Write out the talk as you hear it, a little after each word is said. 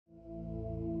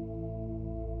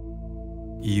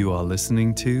You are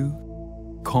listening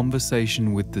to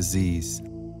Conversation with Disease,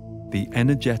 the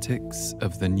Energetics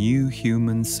of the New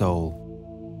Human Soul,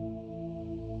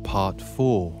 Part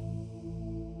 4.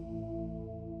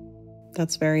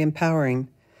 That's very empowering.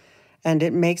 And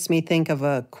it makes me think of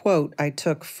a quote I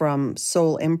took from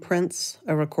Soul Imprints,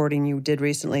 a recording you did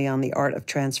recently on the art of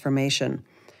transformation.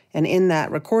 And in that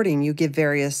recording, you give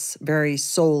various very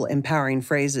soul-empowering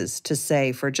phrases to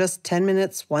say for just 10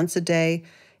 minutes once a day,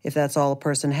 if that's all a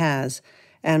person has.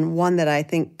 And one that I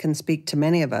think can speak to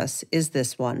many of us is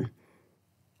this one.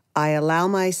 I allow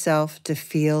myself to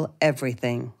feel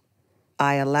everything.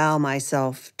 I allow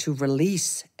myself to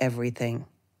release everything.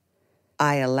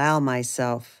 I allow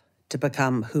myself to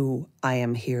become who I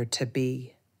am here to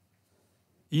be.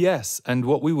 Yes, and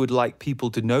what we would like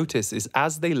people to notice is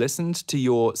as they listened to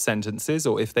your sentences,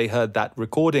 or if they heard that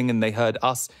recording and they heard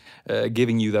us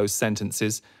giving you those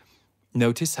sentences,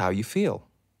 notice how you feel.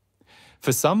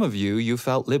 For some of you, you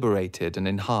felt liberated and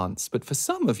enhanced, but for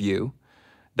some of you,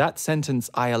 that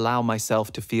sentence, I allow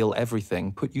myself to feel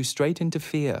everything, put you straight into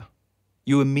fear.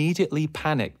 You immediately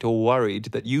panicked or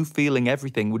worried that you feeling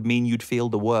everything would mean you'd feel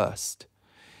the worst.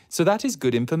 So that is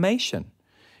good information.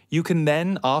 You can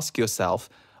then ask yourself,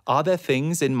 are there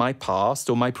things in my past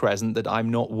or my present that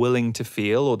I'm not willing to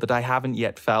feel or that I haven't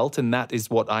yet felt and that is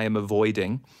what I am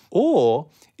avoiding? Or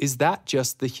is that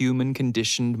just the human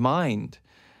conditioned mind?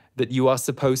 That you are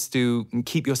supposed to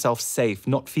keep yourself safe,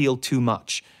 not feel too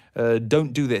much.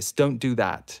 Don't do this, don't do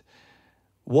that.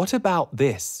 What about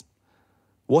this?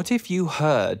 What if you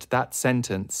heard that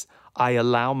sentence, I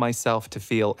allow myself to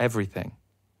feel everything?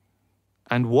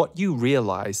 And what you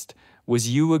realized was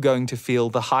you were going to feel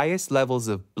the highest levels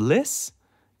of bliss,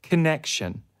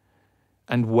 connection,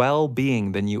 and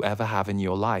well-being than you ever have in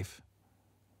your life.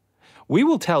 We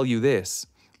will tell you this.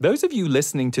 Those of you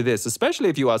listening to this, especially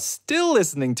if you are still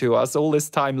listening to us all this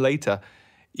time later,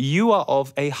 you are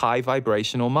of a high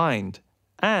vibrational mind.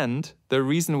 And the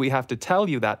reason we have to tell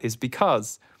you that is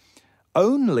because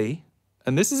only,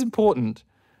 and this is important,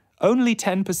 only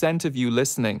 10% of you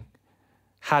listening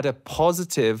had a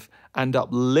positive and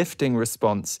uplifting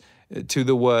response to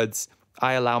the words,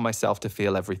 I allow myself to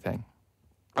feel everything.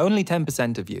 Only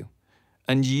 10% of you.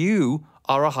 And you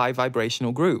are a high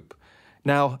vibrational group.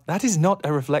 Now, that is not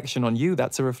a reflection on you,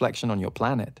 that's a reflection on your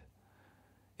planet.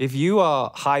 If you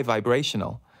are high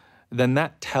vibrational, then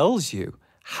that tells you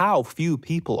how few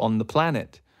people on the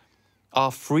planet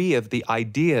are free of the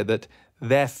idea that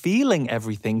their feeling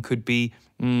everything could be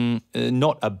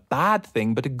not a bad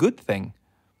thing, but a good thing.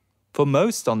 For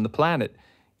most on the planet,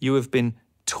 you have been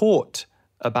taught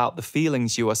about the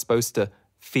feelings you are supposed to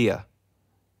fear,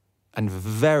 and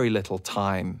very little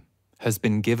time has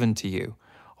been given to you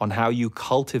on how you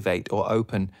cultivate or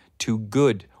open to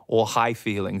good or high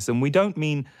feelings. And we don't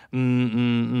mean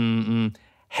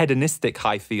hedonistic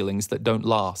high feelings that don't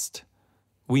last.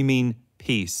 We mean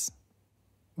peace.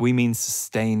 We mean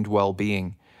sustained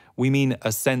well-being. We mean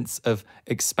a sense of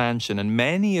expansion. And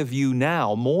many of you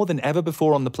now, more than ever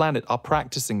before on the planet, are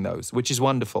practicing those, which is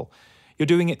wonderful. You're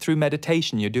doing it through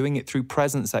meditation. You're doing it through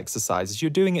presence exercises.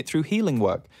 You're doing it through healing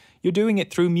work. You're doing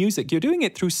it through music. You're doing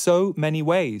it through so many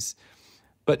ways.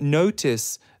 But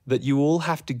notice that you all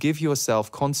have to give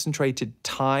yourself concentrated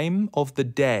time of the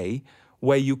day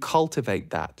where you cultivate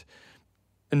that.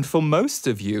 And for most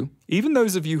of you, even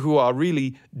those of you who are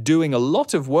really doing a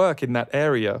lot of work in that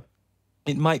area,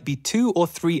 it might be 2 or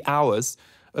 3 hours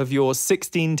of your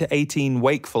 16 to 18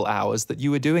 wakeful hours that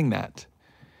you are doing that.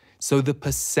 So the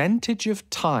percentage of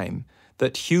time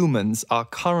that humans are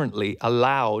currently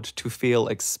allowed to feel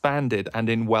expanded and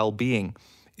in well-being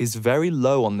is very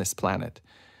low on this planet.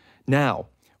 Now,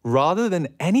 rather than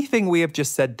anything we have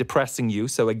just said depressing you,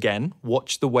 so again,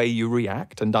 watch the way you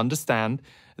react and understand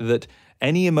that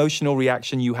any emotional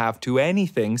reaction you have to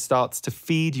anything starts to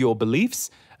feed your beliefs,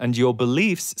 and your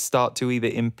beliefs start to either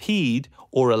impede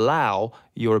or allow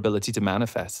your ability to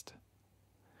manifest.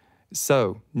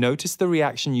 So, notice the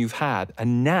reaction you've had,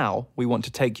 and now we want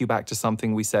to take you back to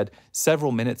something we said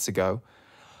several minutes ago.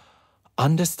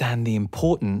 Understand the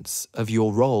importance of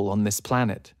your role on this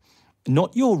planet.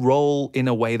 Not your role in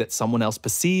a way that someone else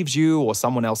perceives you or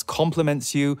someone else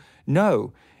compliments you.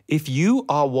 No, if you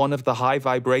are one of the high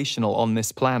vibrational on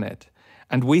this planet,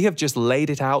 and we have just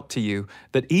laid it out to you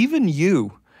that even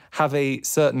you have a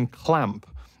certain clamp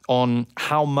on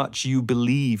how much you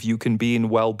believe you can be in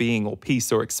well-being or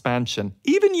peace or expansion,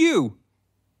 even you,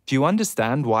 do you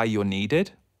understand why you're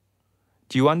needed?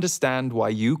 Do you understand why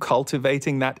you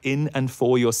cultivating that in and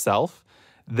for yourself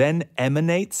then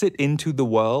emanates it into the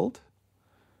world?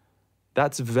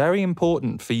 That's very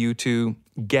important for you to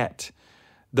get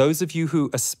Those of you who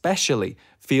especially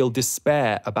feel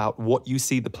despair about what you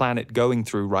see the planet going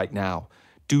through right now,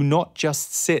 do not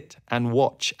just sit and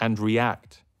watch and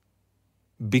react.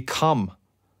 Become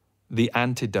the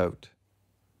antidote.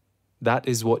 That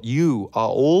is what you are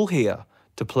all here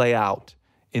to play out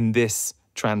in this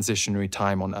transitionary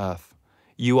time on Earth.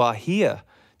 You are here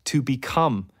to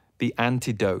become the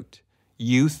antidote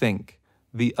you think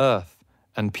the Earth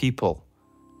and people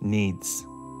needs.